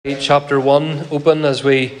Chapter 1 open as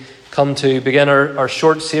we come to begin our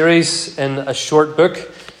short series in a short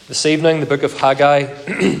book this evening, the book of Haggai.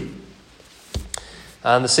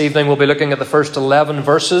 And this evening we'll be looking at the first 11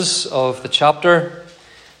 verses of the chapter.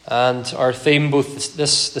 And our theme both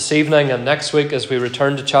this evening and next week as we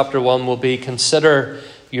return to chapter 1 will be Consider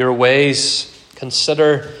Your Ways.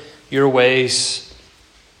 Consider Your Ways.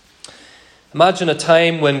 Imagine a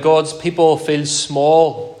time when God's people feel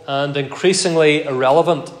small and increasingly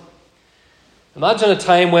irrelevant. Imagine a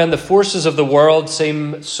time when the forces of the world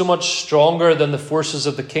seem so much stronger than the forces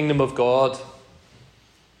of the kingdom of God.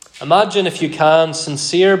 Imagine, if you can,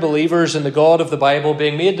 sincere believers in the God of the Bible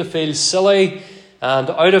being made to feel silly and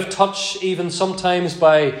out of touch even sometimes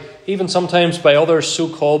by other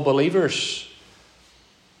so-called believers.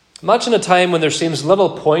 Imagine a time when there seems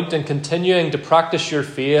little point in continuing to practice your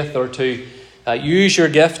faith or to use your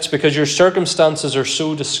gifts because your circumstances are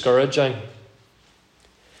so discouraging.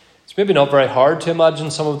 It's maybe not very hard to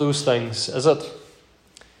imagine some of those things, is it?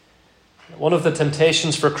 One of the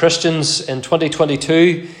temptations for Christians in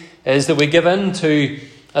 2022 is that we give in to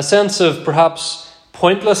a sense of perhaps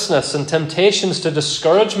pointlessness and temptations to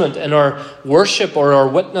discouragement in our worship or our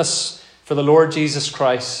witness for the Lord Jesus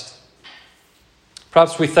Christ.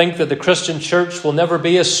 Perhaps we think that the Christian church will never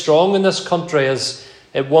be as strong in this country as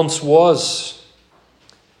it once was.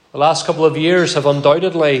 The last couple of years have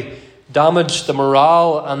undoubtedly damaged the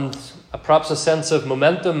morale and perhaps a sense of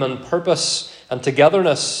momentum and purpose and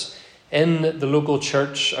togetherness in the local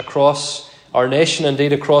church across our nation,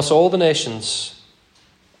 indeed across all the nations.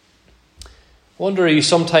 I wonder, are you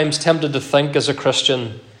sometimes tempted to think as a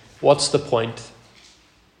Christian, what's the point?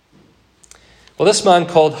 Well, this man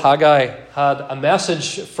called Haggai had a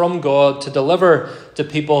message from God to deliver to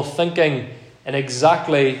people thinking in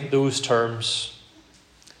exactly those terms.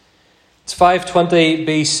 It's 520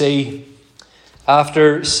 BC.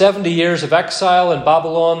 After 70 years of exile in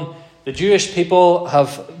Babylon, the Jewish people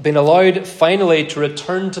have been allowed finally to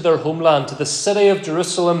return to their homeland, to the city of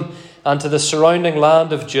Jerusalem and to the surrounding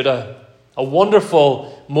land of Judah. A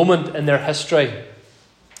wonderful moment in their history.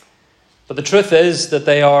 But the truth is that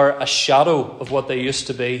they are a shadow of what they used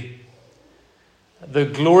to be. The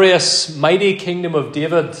glorious, mighty kingdom of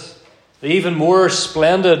David, the even more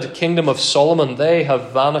splendid kingdom of Solomon, they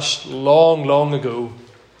have vanished long, long ago.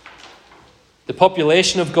 The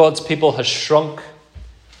population of God's people has shrunk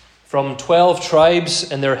from 12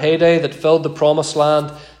 tribes in their heyday that filled the promised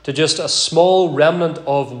land to just a small remnant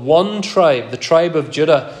of one tribe, the tribe of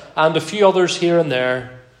Judah, and a few others here and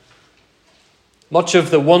there. Much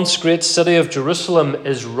of the once great city of Jerusalem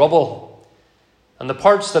is rubble. And the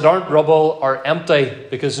parts that aren't rubble are empty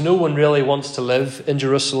because no one really wants to live in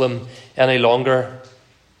Jerusalem any longer.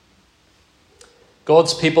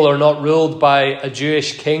 God's people are not ruled by a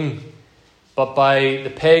Jewish king, but by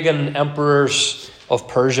the pagan emperors of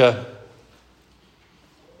Persia.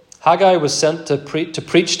 Haggai was sent to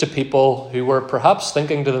preach to people who were perhaps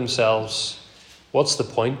thinking to themselves, what's the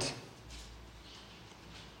point?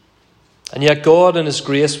 And yet God in his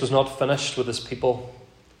grace was not finished with his people.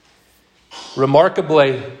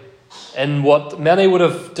 Remarkably, in what many would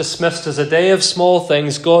have dismissed as a day of small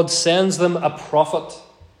things, God sends them a prophet,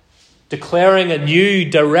 declaring a new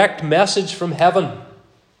direct message from heaven.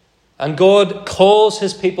 And God calls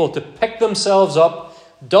his people to pick themselves up,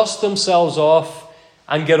 dust themselves off,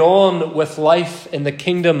 and get on with life in the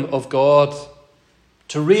kingdom of God.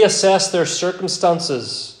 To reassess their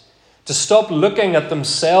circumstances, to stop looking at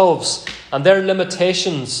themselves and their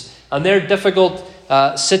limitations and their difficult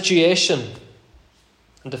situation,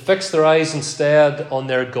 and to fix their eyes instead on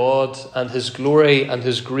their God and his glory and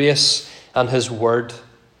his grace and his word.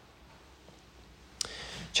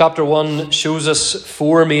 Chapter 1 shows us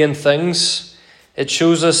four main things. It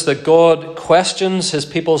shows us that God questions his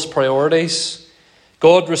people's priorities.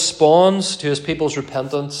 God responds to his people's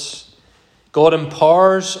repentance. God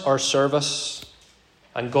empowers our service.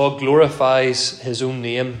 And God glorifies his own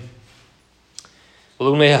name.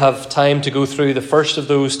 We'll only have time to go through the first of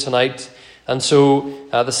those tonight. And so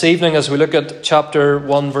this evening, as we look at chapter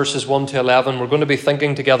 1, verses 1 to 11, we're going to be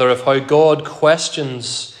thinking together of how God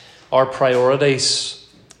questions our priorities.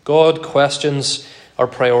 God questions our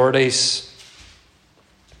priorities.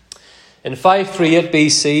 In 538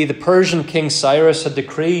 BC, the Persian king Cyrus had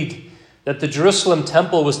decreed that the Jerusalem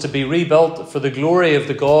temple was to be rebuilt for the glory of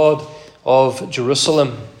the God of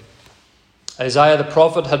Jerusalem. Isaiah the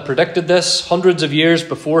prophet had predicted this hundreds of years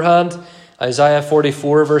beforehand. Isaiah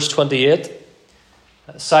 44 verse 28.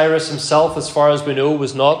 Cyrus himself, as far as we know,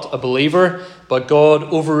 was not a believer, but God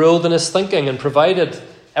overruled in his thinking and provided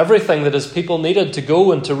everything that his people needed to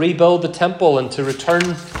go and to rebuild the temple and to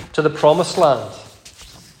return to the promised land.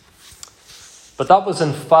 But that was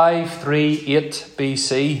in 538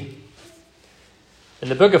 BC. In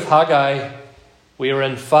the book of Haggai, we are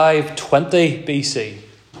in 520 BC.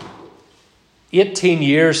 18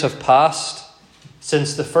 years have passed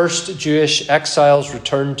since the first Jewish exiles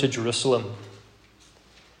returned to Jerusalem.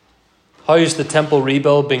 How's the temple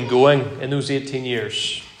rebuild been going in those 18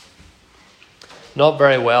 years? Not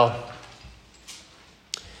very well.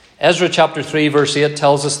 Ezra chapter 3 verse 8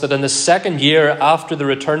 tells us that in the second year after the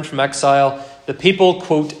return from exile, the people,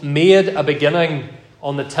 quote, made a beginning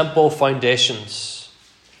on the temple foundations.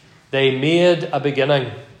 They made a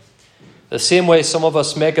beginning. The same way some of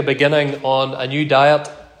us make a beginning on a new diet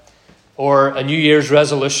or a New Year's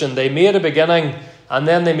resolution. They made a beginning and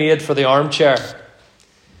then they made for the armchair.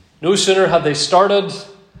 No sooner had they started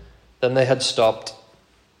than they had stopped.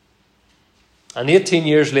 And 18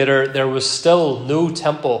 years later, there was still no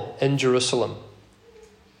temple in Jerusalem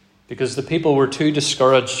because the people were too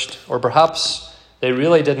discouraged, or perhaps they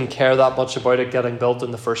really didn't care that much about it getting built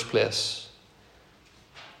in the first place.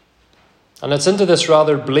 And it's into this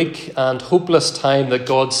rather bleak and hopeless time that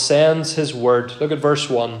God sends his word. Look at verse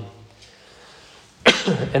 1.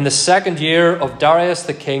 In the second year of Darius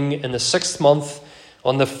the king, in the 6th month,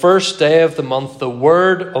 on the first day of the month, the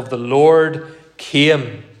word of the Lord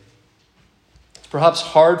came. It's perhaps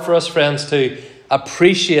hard for us, friends, to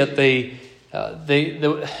appreciate the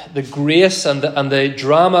grace and the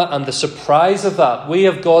drama and the surprise of that. We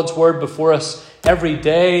have God's word before us every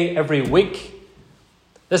day, every week.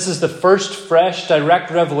 This is the first fresh,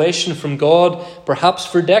 direct revelation from God, perhaps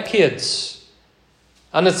for decades.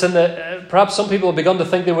 And it's perhaps some people have begun to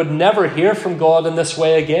think they would never hear from God in this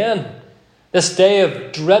way again. This day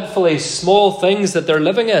of dreadfully small things that they're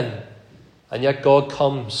living in. And yet God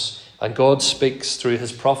comes and God speaks through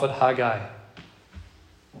his prophet Haggai.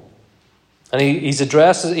 And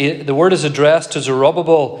the word is addressed to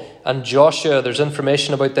Zerubbabel and Joshua. There's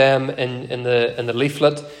information about them in the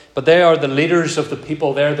leaflet. But they are the leaders of the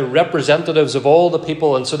people. They're the representatives of all the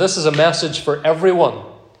people. And so this is a message for everyone.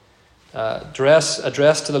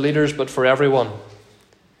 Addressed to the leaders, but for everyone.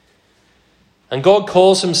 And God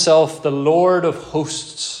calls himself the Lord of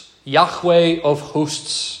hosts, Yahweh of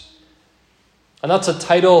hosts. And that's a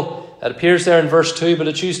title that appears there in verse 2, but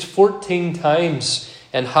it's used 14 times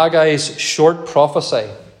in Haggai's short prophecy,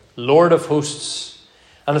 Lord of hosts.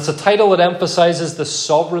 And it's a title that emphasizes the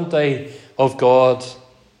sovereignty of God.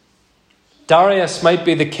 Darius might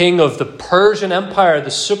be the king of the Persian Empire, the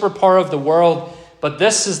superpower of the world, but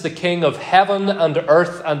this is the king of heaven and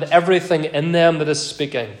earth and everything in them that is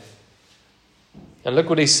speaking. And look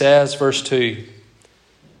what he says, verse 2.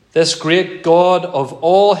 This great God of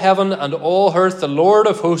all heaven and all earth, the Lord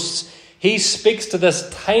of hosts, he speaks to this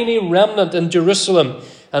tiny remnant in Jerusalem.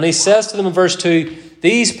 And he says to them in verse 2,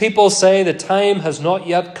 these people say the time has not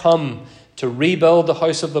yet come to rebuild the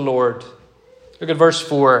house of the Lord. Look at verse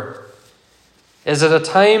 4. Is it a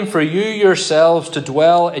time for you yourselves to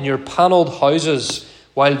dwell in your panelled houses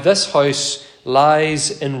while this house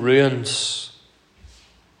lies in ruins?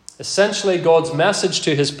 Essentially, God's message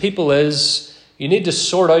to his people is, you need to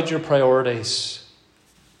sort out your priorities.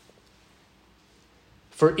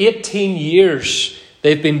 For 18 years,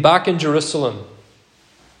 they've been back in Jerusalem,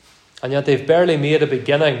 and yet they've barely made a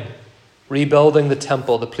beginning rebuilding the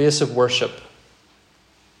temple, the place of worship.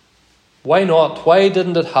 Why not? Why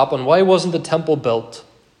didn't it happen? Why wasn't the temple built?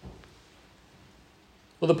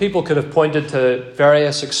 Well, the people could have pointed to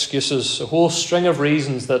various excuses, a whole string of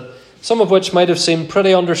reasons that some of which might have seemed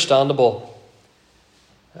pretty understandable.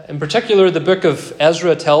 In particular, the book of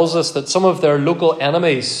Ezra tells us that some of their local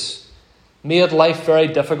enemies made life very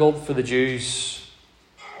difficult for the Jews.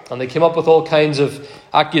 And they came up with all kinds of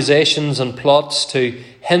accusations and plots to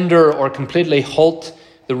hinder or completely halt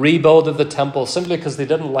the rebuild of the temple simply because they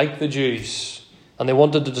didn't like the Jews and they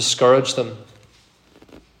wanted to discourage them.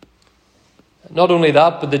 Not only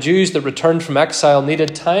that, but the Jews that returned from exile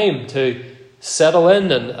needed time to settle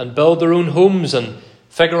in and build their own homes and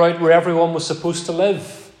figure out where everyone was supposed to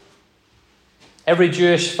live. Every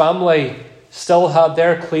Jewish family still had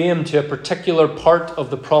their claim to a particular part of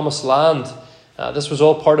the promised land. This was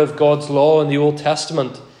all part of God's law in the Old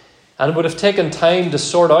Testament. And it would have taken time to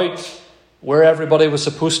sort out where everybody was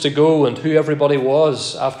supposed to go and who everybody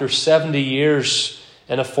was after 70 years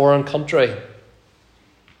in a foreign country.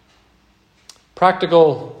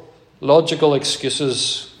 Practical, logical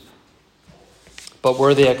excuses. But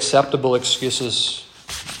were they acceptable excuses?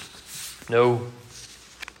 No.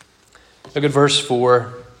 Look at verse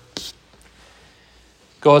 4.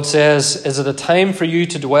 God says, is it a time for you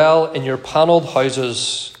to dwell in your panelled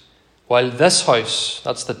houses while this house,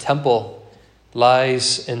 that's the temple,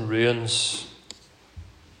 lies in ruins?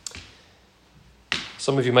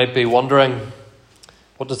 Some of you might be wondering,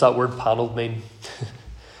 what does that word panelled mean?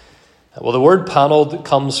 Well, the word panelled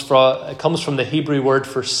comes from the Hebrew word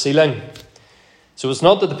for ceiling. So it's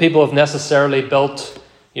not that the people have necessarily built,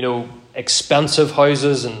 expensive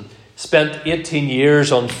houses and spent 18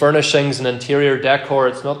 years on furnishings and interior decor.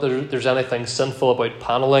 It's not that there's anything sinful about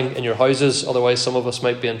panelling in your houses, otherwise some of us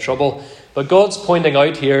might be in trouble. But God's pointing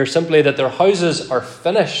out here simply that their houses are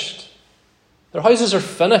finished. Their houses are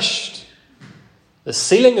finished. The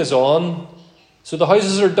ceiling is on, so the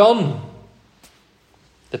houses are done.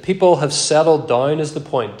 The people have settled down is the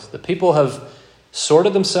point. The people have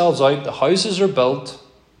sorted themselves out. The houses are built.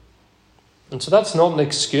 And so that's not an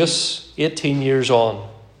excuse 18 years on.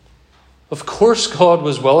 Of course God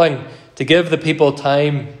was willing to give the people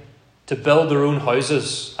time to build their own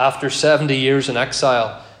houses after 70 years in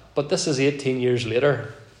exile. But this is 18 years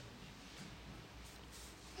later.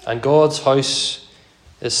 And God's house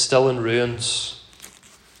is still in ruins.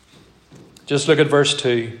 Just look at verse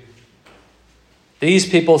 2. These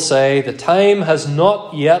people say, the time has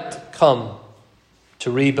not yet come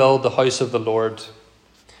to rebuild the house of the Lord.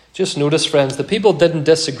 Just notice, friends, the people didn't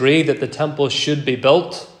disagree that the temple should be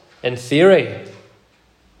built in theory.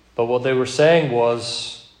 But what they were saying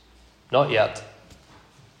was, not yet.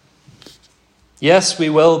 Yes, we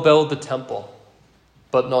will build the temple,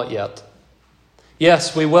 but not yet.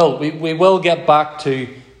 Yes, we will. We will get back to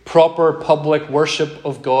proper public worship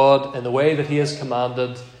of God in the way that He has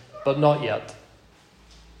commanded, but not yet.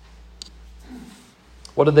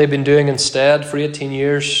 What had they been doing instead for 18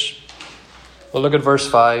 years? Well, look at verse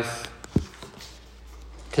 5.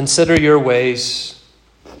 Consider your ways.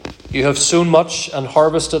 You have sown much and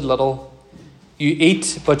harvested little. You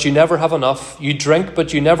eat, but you never have enough. You drink,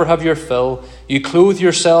 but you never have your fill. You clothe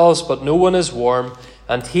yourselves, but no one is warm.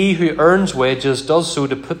 And he who earns wages does so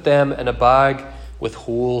to put them in a bag with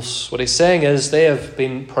holes. What he's saying is they have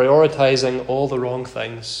been prioritizing all the wrong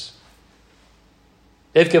things.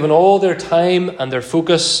 They've given all their time and their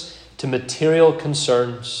focus to material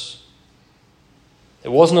concerns.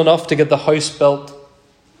 It wasn't enough to get the house built.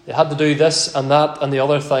 They had to do this and that and the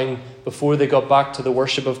other thing before they got back to the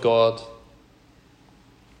worship of God.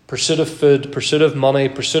 Pursuit of food, pursuit of money,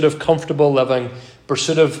 pursuit of comfortable living,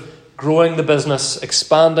 pursuit of growing the business,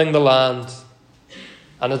 expanding the land.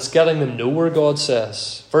 And it's getting them nowhere, God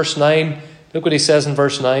says. Verse 9, look what he says in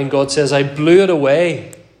verse 9. God says, I blew it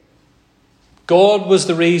away. God was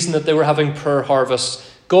the reason that they were having poor harvests.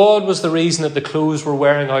 God was the reason that the clothes were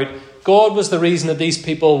wearing out. God was the reason that these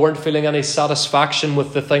people weren't feeling any satisfaction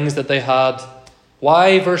with the things that they had.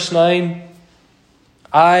 Why? Verse 9.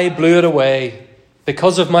 I blew it away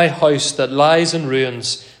because of my house that lies in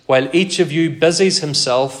ruins, while each of you busies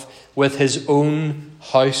himself with his own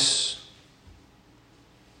house.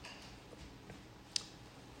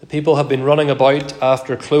 The people have been running about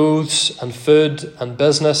after clothes and food and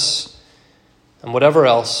business and whatever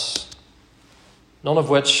else, none of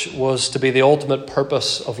which was to be the ultimate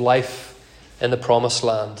purpose of life in the promised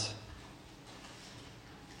land.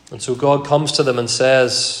 And so God comes to them and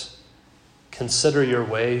says, consider your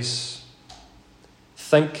ways.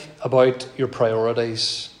 Think about your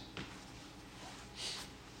priorities.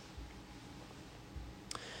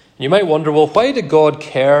 And you might wonder, well, why did God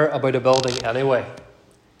care about a building anyway?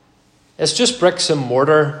 It's just bricks and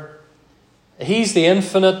mortar. He's the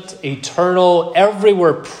infinite, eternal,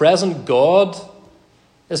 everywhere present God.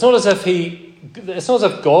 It's not as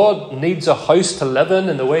if God needs a house to live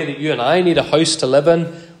in the way that you and I need a house to live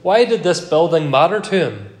in. Why did this building matter to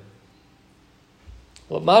him?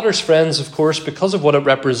 Well, it matters, friends, of course, because of what it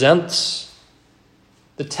represents.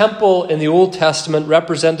 The temple in the Old Testament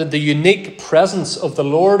represented the unique presence of the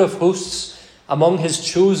Lord of hosts among his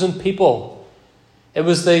chosen people. It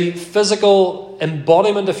was the physical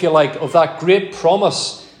embodiment, if you like, of that great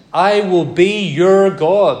promise. I will be your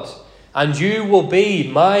God, and you will be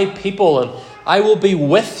my people, and I will be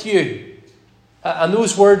with you. And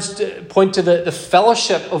those words point to the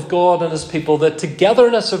fellowship of God and his people, the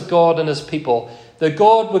togetherness of God and his people, that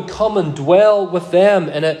God would come and dwell with them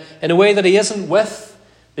in a way that he isn't with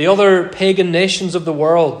the other pagan nations of the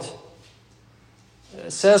world.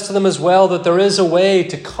 It says to them as well that there is a way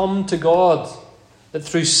to come to God, that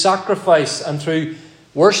through sacrifice and through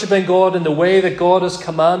worshipping God in the way that God has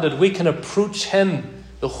commanded, we can approach him,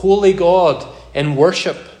 the holy God, in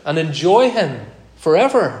worship and enjoy him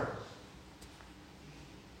forever.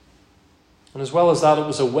 And as well as that, it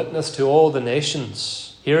was a witness to all the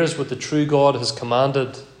nations. Here is what the true God has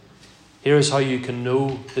commanded. Here is how you can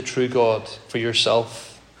know the true God for yourself.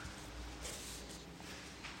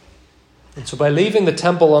 And so by leaving the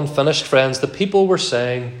temple unfinished, friends, the people were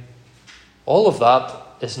saying, all of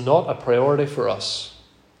that, is not a priority for us.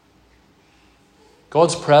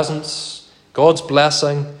 God's presence, God's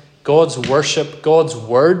blessing, God's worship, God's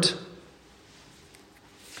word.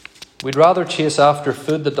 We'd rather chase after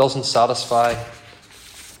food that doesn't satisfy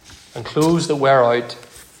and clothes that wear out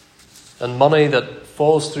and money that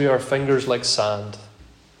falls through our fingers like sand.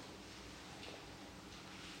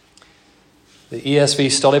 The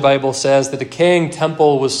ESV Study Bible says the decaying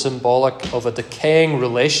temple was symbolic of a decaying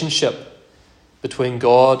relationship between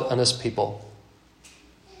God and his people.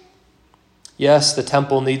 Yes, the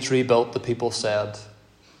temple needs rebuilt, the people said,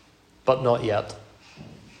 but not yet.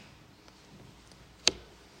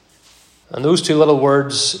 And those two little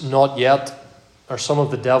words, not yet, are some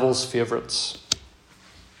of the devil's favourites.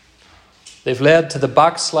 They've led to the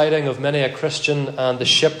backsliding of many a Christian and the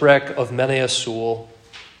shipwreck of many a soul.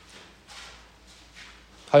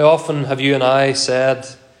 How often have you and I said,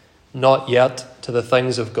 not yet, to the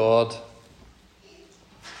things of God?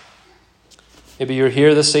 Maybe you're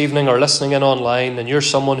here this evening or listening in online and you're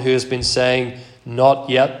someone who has been saying, not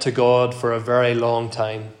yet to God for a very long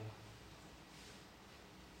time.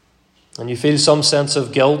 And you feel some sense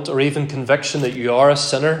of guilt or even conviction that you are a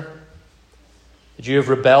sinner, that you have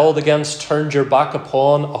rebelled against, turned your back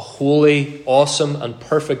upon a holy, awesome and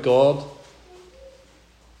perfect God.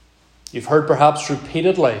 You've heard perhaps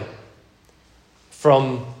repeatedly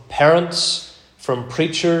from parents, from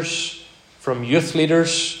preachers, from youth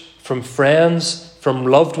leaders, from friends, from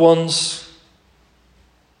loved ones,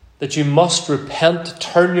 that you must repent,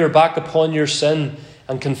 turn your back upon your sin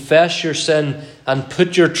and confess your sin and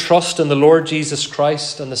put your trust in the Lord Jesus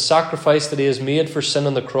Christ and the sacrifice that he has made for sin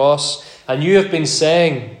on the cross. And you have been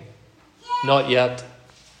saying, not yet.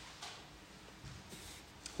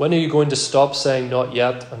 When are you going to stop saying not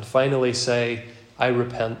yet and finally say, I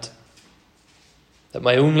repent? That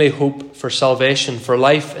my only hope for salvation, for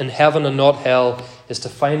life in heaven and not hell, is to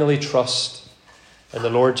finally trust in the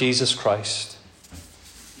Lord Jesus Christ.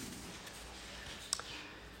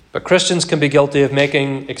 But Christians can be guilty of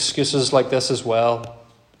making excuses like this as well.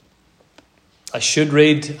 I should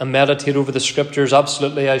read and meditate over the scriptures.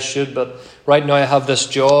 Absolutely I should. But right now I have this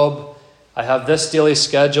job. I have this daily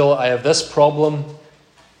schedule. I have this problem.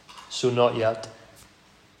 So not yet.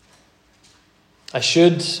 I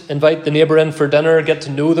should invite the neighbour in for dinner, get to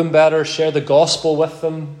know them better, share the gospel with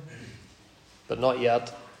them. But not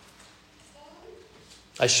yet.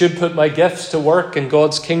 I should put my gifts to work in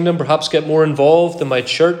God's kingdom, perhaps get more involved in my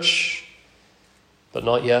church. But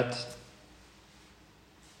not yet.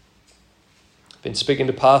 I've been speaking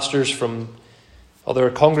to pastors from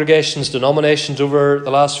other congregations, denominations over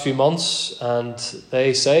the last few months, and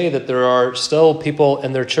they say that there are still people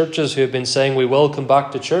in their churches who have been saying we will come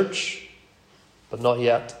back to church, but not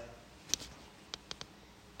yet.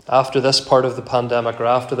 After this part of the pandemic or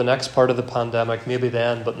after the next part of the pandemic, maybe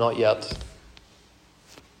then, but not yet.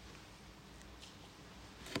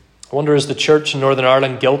 I wonder, is the church in Northern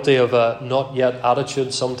Ireland guilty of a not yet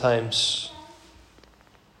attitude sometimes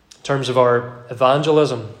in terms of our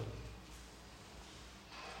evangelism?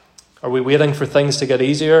 Are we waiting for things to get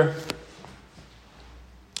easier?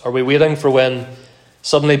 Are we waiting for when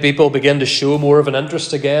suddenly people begin to show more of an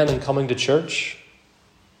interest again in coming to church?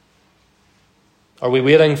 Are we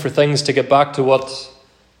waiting for things to get back to what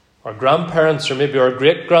our grandparents or maybe our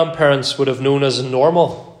great-grandparents would have known as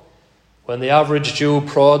normal, when the average Joe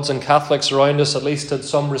prods and Catholics around us at least had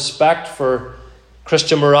some respect for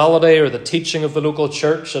Christian morality or the teaching of the local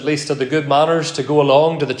church, at least had the good manners to go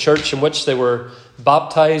along to the church in which they were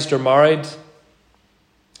baptised or married?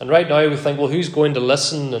 And right now we think, well, who's going to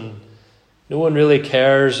listen? And no one really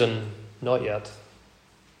cares, and not yet.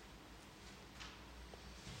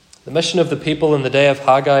 The mission of the people in the day of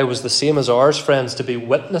Haggai was the same as ours, friends, to be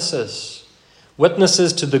witnesses.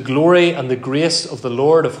 Witnesses to the glory and the grace of the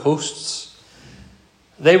Lord of hosts.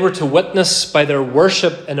 They were to witness by their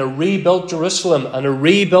worship in a rebuilt Jerusalem and a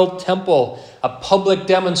rebuilt temple, a public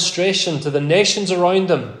demonstration to the nations around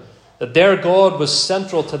them that their God was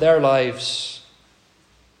central to their lives.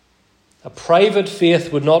 A private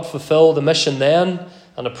faith would not fulfill the mission then,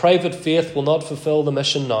 and a private faith will not fulfill the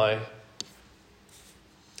mission now.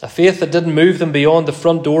 A faith that didn't move them beyond the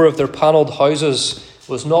front door of their panelled houses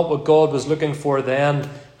was not what God was looking for then,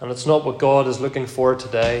 and it's not what God is looking for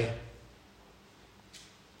today.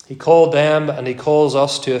 He called them and he calls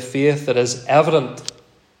us to a faith that is evident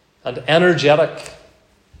and energetic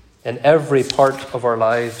in every part of our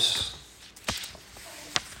lives.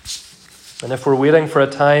 And if we're waiting for a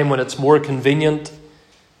time when it's more convenient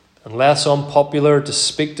and less unpopular to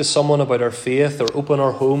speak to someone about our faith, or open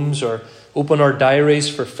our homes, or open our diaries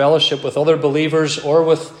for fellowship with other believers or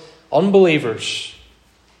with unbelievers,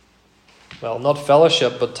 well, not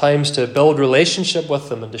fellowship, but times to build relationship with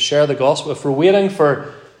them and to share the gospel. If we're waiting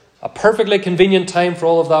for a perfectly convenient time for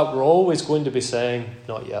all of that, we're always going to be saying,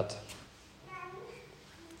 not yet.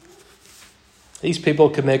 These people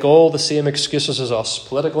could make all the same excuses as us.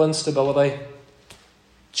 Political instability,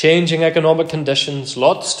 changing economic conditions,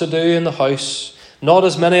 lots to do in the house, not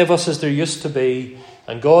as many of us as there used to be.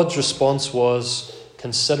 And God's response was,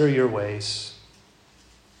 consider your ways.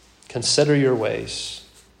 Consider your ways.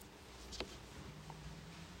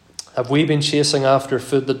 Have we been chasing after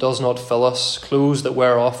food that does not fill us, clothes that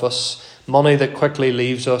wear off us, money that quickly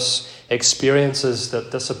leaves us, experiences that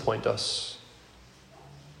disappoint us?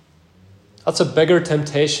 That's a bigger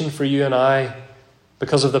temptation for you and I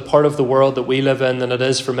because of the part of the world that we live in than it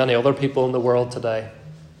is for many other people in the world today.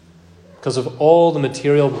 Because of all the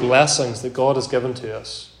material blessings that God has given to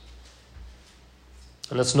us.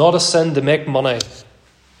 And it's not a sin to make money.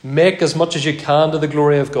 Make as much as you can to the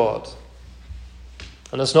glory of God.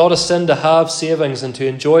 And it's not a sin to have savings and to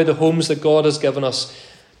enjoy the homes that God has given us.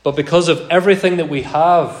 But because of everything that we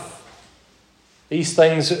have, these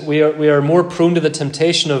things, we are more prone to the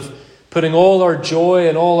temptation of putting all our joy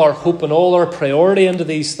and all our hope and all our priority into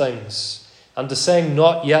these things and to saying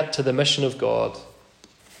not yet to the mission of God.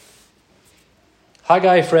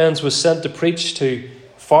 Haggai, friends, was sent to preach to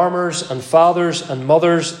farmers and fathers and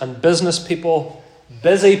mothers and business people,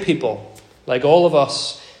 busy people like all of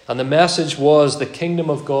us. And the message was the kingdom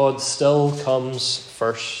of God still comes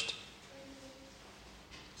first.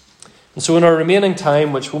 And so in our remaining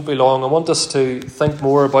time, which won't be long, I want us to think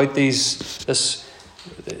more about these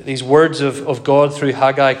words of God through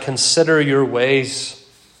Haggai. Consider your ways.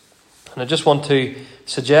 And I just want to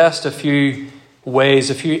suggest a few ways,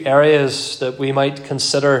 a few areas that we might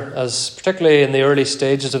consider, as particularly in the early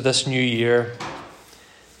stages of this new year.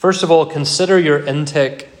 First of all, consider your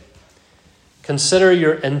intake. Consider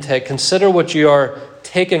your intake. Consider what you are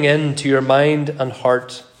taking into your mind and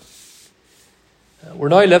heart. We're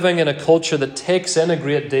now living in a culture that takes in a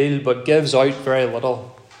great deal but gives out very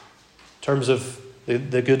little in terms of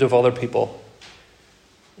the good of other people.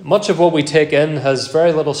 Much of what we take in has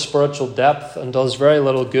very little spiritual depth and does very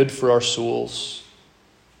little good for our souls.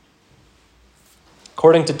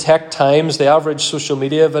 According to Tech Times, the average social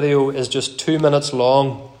media video is just 2 minutes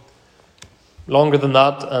long. Longer than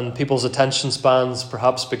that, and people's attention spans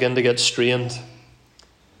perhaps begin to get strained.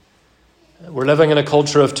 We're living in a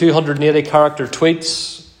culture of 280-character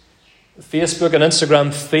tweets, Facebook and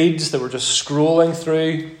Instagram feeds that we're just scrolling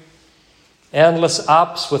through, endless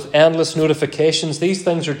apps with endless notifications. These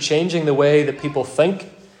things are changing the way that people think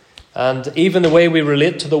and even the way we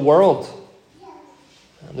relate to the world.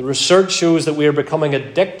 And the research shows that we are becoming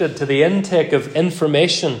addicted to the intake of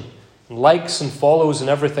information, and likes and follows and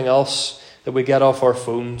everything else that we get off our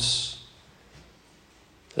phones.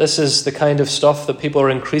 This is the kind of stuff that people are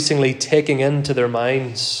increasingly taking into their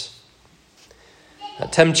minds.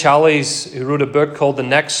 Tim Challies, who wrote a book called The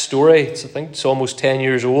Next Story, I think it's almost 10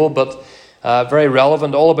 years old, but very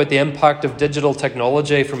relevant, all about the impact of digital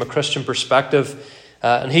technology from a Christian perspective.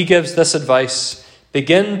 And he gives this advice: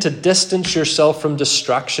 begin to distance yourself from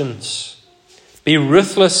distractions. Be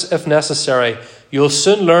ruthless if necessary. You'll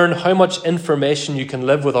soon learn how much information you can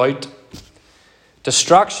live without.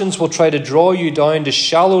 Distractions will try to draw you down to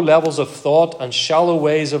shallow levels of thought and shallow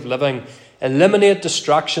ways of living. Eliminate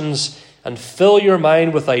distractions and fill your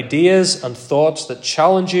mind with ideas and thoughts that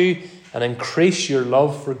challenge you and increase your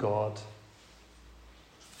love for God.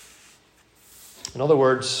 In other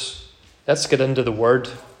words, let's get into the Word.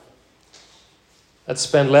 Let's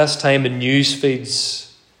spend less time in news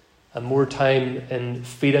feeds and more time in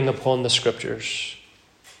feeding upon the Scriptures.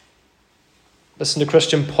 Listen to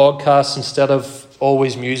Christian podcasts instead of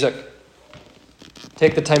always music.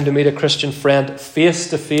 Take the time to meet a Christian friend face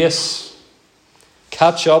to face.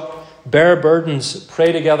 Catch up, bear burdens,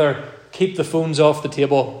 pray together, keep the phones off the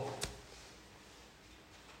table.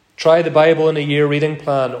 Try the Bible in a year reading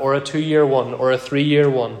plan, or a 2-year one, or a 3-year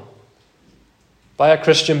one. Buy a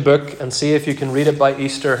Christian book and see if you can read it by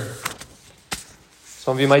Easter.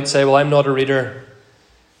 Some of you might say, well, I'm not a reader.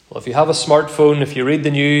 Well, if you have a smartphone, if you read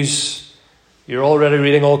the news, you're already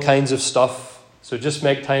reading all kinds of stuff. So just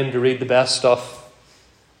make time to read the best stuff.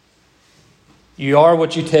 You are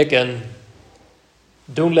what you take in.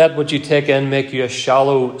 Don't let what you take in make you a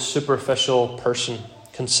shallow, superficial person.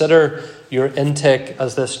 Consider your intake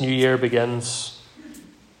as this new year begins.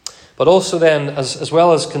 But also then, as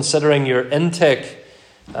well as considering your intake,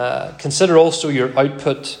 consider also your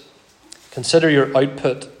output. Consider your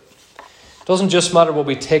output. It doesn't just matter what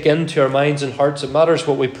we take into our minds and hearts. It matters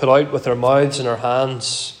what we put out with our mouths and our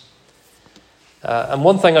hands. And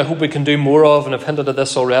one thing I hope we can do more of, and I've hinted at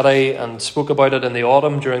this already and spoke about it in the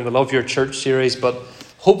autumn during the Love Your Church series, but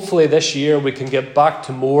hopefully this year we can get back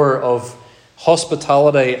to more of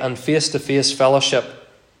hospitality and face-to-face fellowship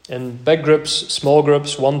in big groups, small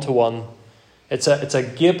groups, one-to-one. It's a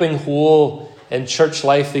gaping hole in church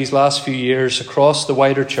life these last few years across the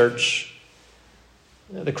wider church.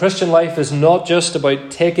 The Christian life is not just about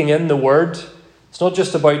taking in the word. It's not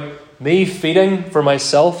just about me feeding for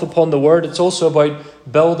myself upon the word. It's also about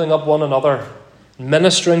building up one another,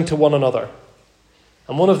 ministering to one another.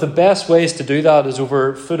 And one of the best ways to do that is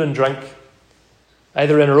over food and drink,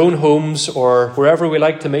 either in our own homes or wherever we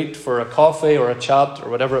like to meet for a coffee or a chat or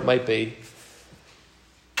whatever it might be.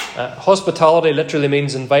 Hospitality literally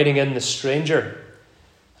means inviting in the stranger.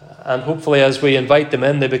 And hopefully as we invite them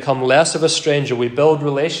in, they become less of a stranger. We build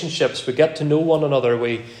relationships. We get to know one another.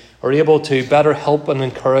 We are able to better help and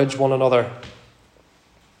encourage one another.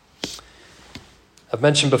 I've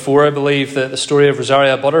mentioned before, I believe, that the story of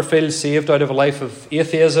Rosaria Butterfield, saved out of a life of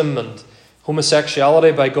atheism and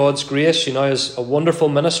homosexuality by God's grace. She now has a wonderful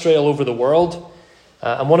ministry all over the world.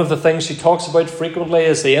 And one of the things she talks about frequently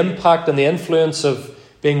is the impact and the influence of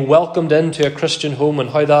being welcomed into a Christian home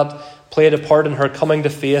and how that played a part in her coming to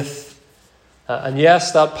faith. And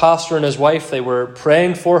yes, that pastor and his wife, they were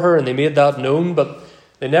praying for her and they made that known, but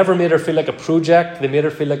they never made her feel like a project. They made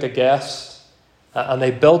her feel like a guest. And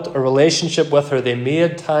they built a relationship with her. They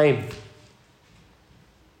made time.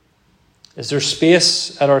 Is there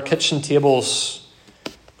space at our kitchen tables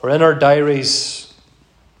or in our diaries,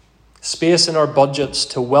 space in our budgets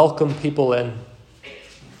to welcome people in,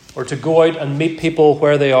 or to go out and meet people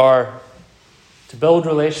where they are, to build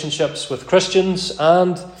relationships with Christians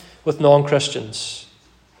and with non-Christians?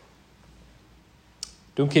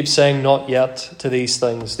 Don't keep saying not yet to these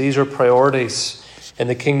things. These are priorities in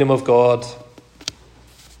the kingdom of God.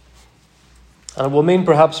 And it will mean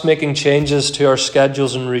perhaps making changes to our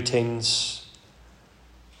schedules and routines.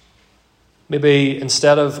 Maybe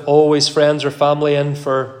instead of always friends or family in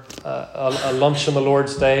for a lunch on the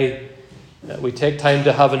Lord's Day, we take time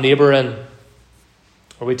to have a neighbour in.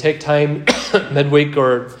 Or we take time midweek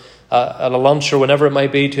or at a lunch or whenever it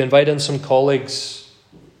might be to invite in some colleagues.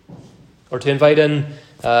 Or to invite in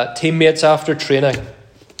teammates after training. And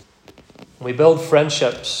we build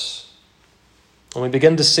friendships. And we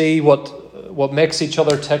begin to see what makes each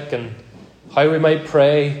other tick and how we might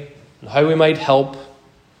pray and how we might help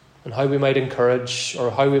and how we might encourage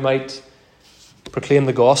or how we might proclaim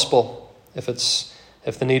the gospel if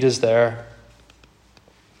the need is there.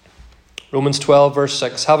 Romans 12 verse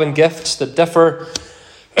 6, having gifts that differ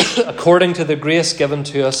according to the grace given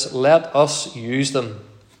to us, let us use them.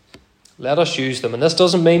 Let us use them. And this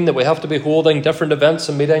doesn't mean that we have to be holding different events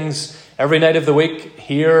and meetings every night of the week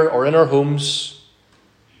here or in our homes.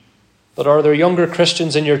 But are there younger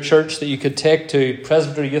Christians in your church that you could take to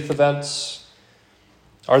presbytery youth events?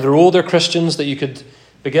 Are there older Christians that you could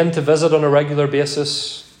begin to visit on a regular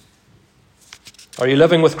basis? Are you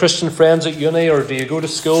living with Christian friends at uni, or do you go to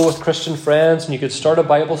school with Christian friends and you could start a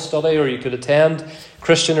Bible study, or you could attend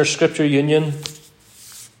Christian or Scripture Union?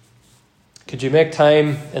 Could you make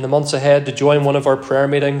time in the months ahead to join one of our prayer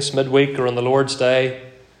meetings midweek or on the Lord's Day,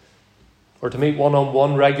 or to meet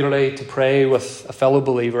one-on-one regularly to pray with a fellow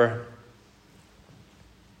believer?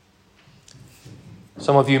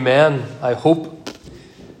 Some of you men, I hope,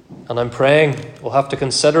 and I'm praying, will have to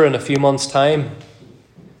consider in a few months' time,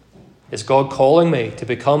 is God calling me to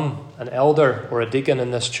become an elder or a deacon in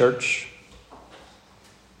this church?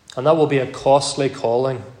 And that will be a costly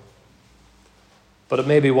calling, but it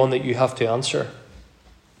may be one that you have to answer.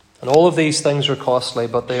 And all of these things are costly,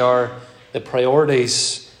 but they are the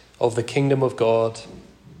priorities of the kingdom of God.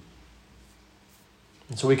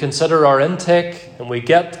 And so we consider our intake and we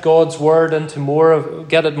get God's word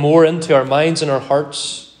get it more into our minds and our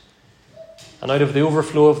hearts. And out of the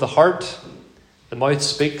overflow of the heart, the mouth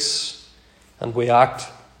speaks and we act.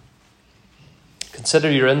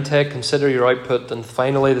 Consider your intake, consider your output, and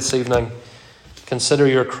finally this evening, consider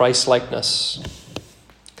your Christ-likeness.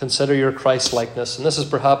 Consider your Christ-likeness. And this is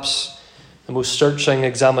perhaps the most searching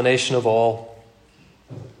examination of all.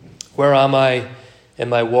 Where am I in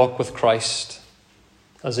my walk with Christ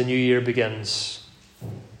as a new year begins?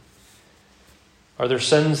 Are there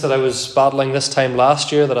sins that I was battling this time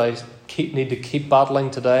last year that I need to keep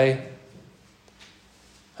battling today?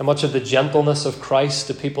 How much of the gentleness of Christ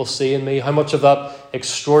do people see in me? How much of that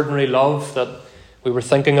extraordinary love that we were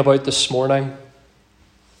thinking about this morning?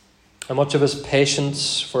 How much of his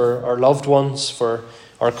patience for our loved ones, for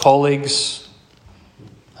our colleagues?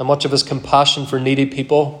 How much of his compassion for needy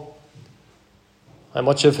people? How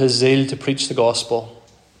much of his zeal to preach the gospel?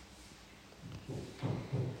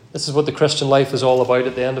 This is what the Christian life is all about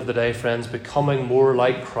at the end of the day, friends, becoming more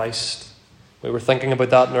like Christ. We were thinking about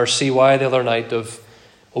that in our CY the other night, of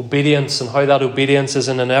obedience and how that obedience is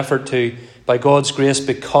in an effort to, by God's grace,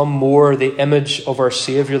 become more the image of our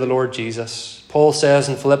Saviour, the Lord Jesus. Paul says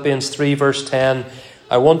in Philippians 3 verse 10,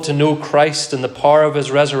 I want to know Christ and the power of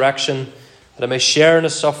his resurrection, that I may share in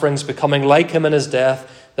his sufferings, becoming like him in his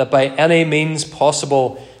death, that by any means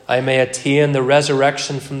possible I may attain the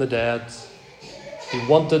resurrection from the dead. He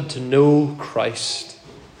wanted to know Christ.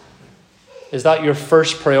 Is that your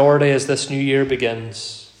first priority as this new year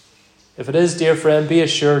begins? If it is, dear friend, be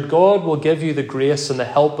assured God will give you the grace and the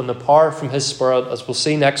help and the power from his Spirit, as we'll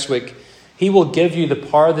see next week. He will give you the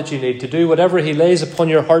power that you need to do whatever he lays upon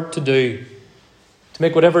your heart to do, to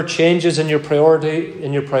make whatever changes in your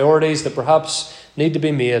priorities that perhaps need to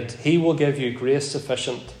be made. He will give you grace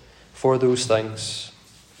sufficient for those things.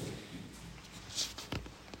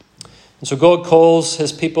 And so God calls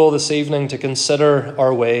his people this evening to consider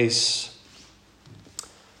our ways.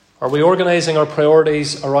 Are we organising our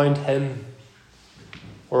priorities around him?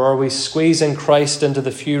 Or are we squeezing Christ into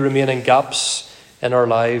the few remaining gaps in our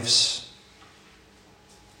lives?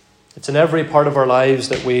 It's in every part of our lives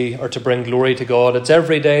that we are to bring glory to God. It's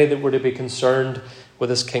every day that we're to be concerned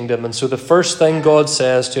with his kingdom. And so the first thing God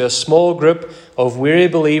says to a small group of weary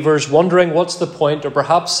believers wondering what's the point, or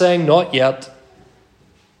perhaps saying not yet,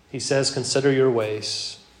 he says, consider your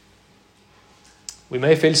ways. We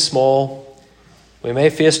may feel small, we may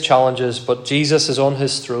face challenges, but Jesus is on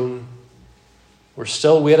his throne. We're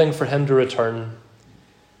still waiting for him to return.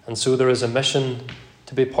 And so there is a mission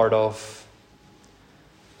to be part of.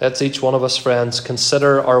 Let's each one of us, friends,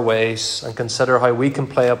 consider our ways and consider how we can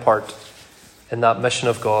play a part in that mission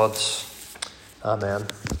of God's. Amen.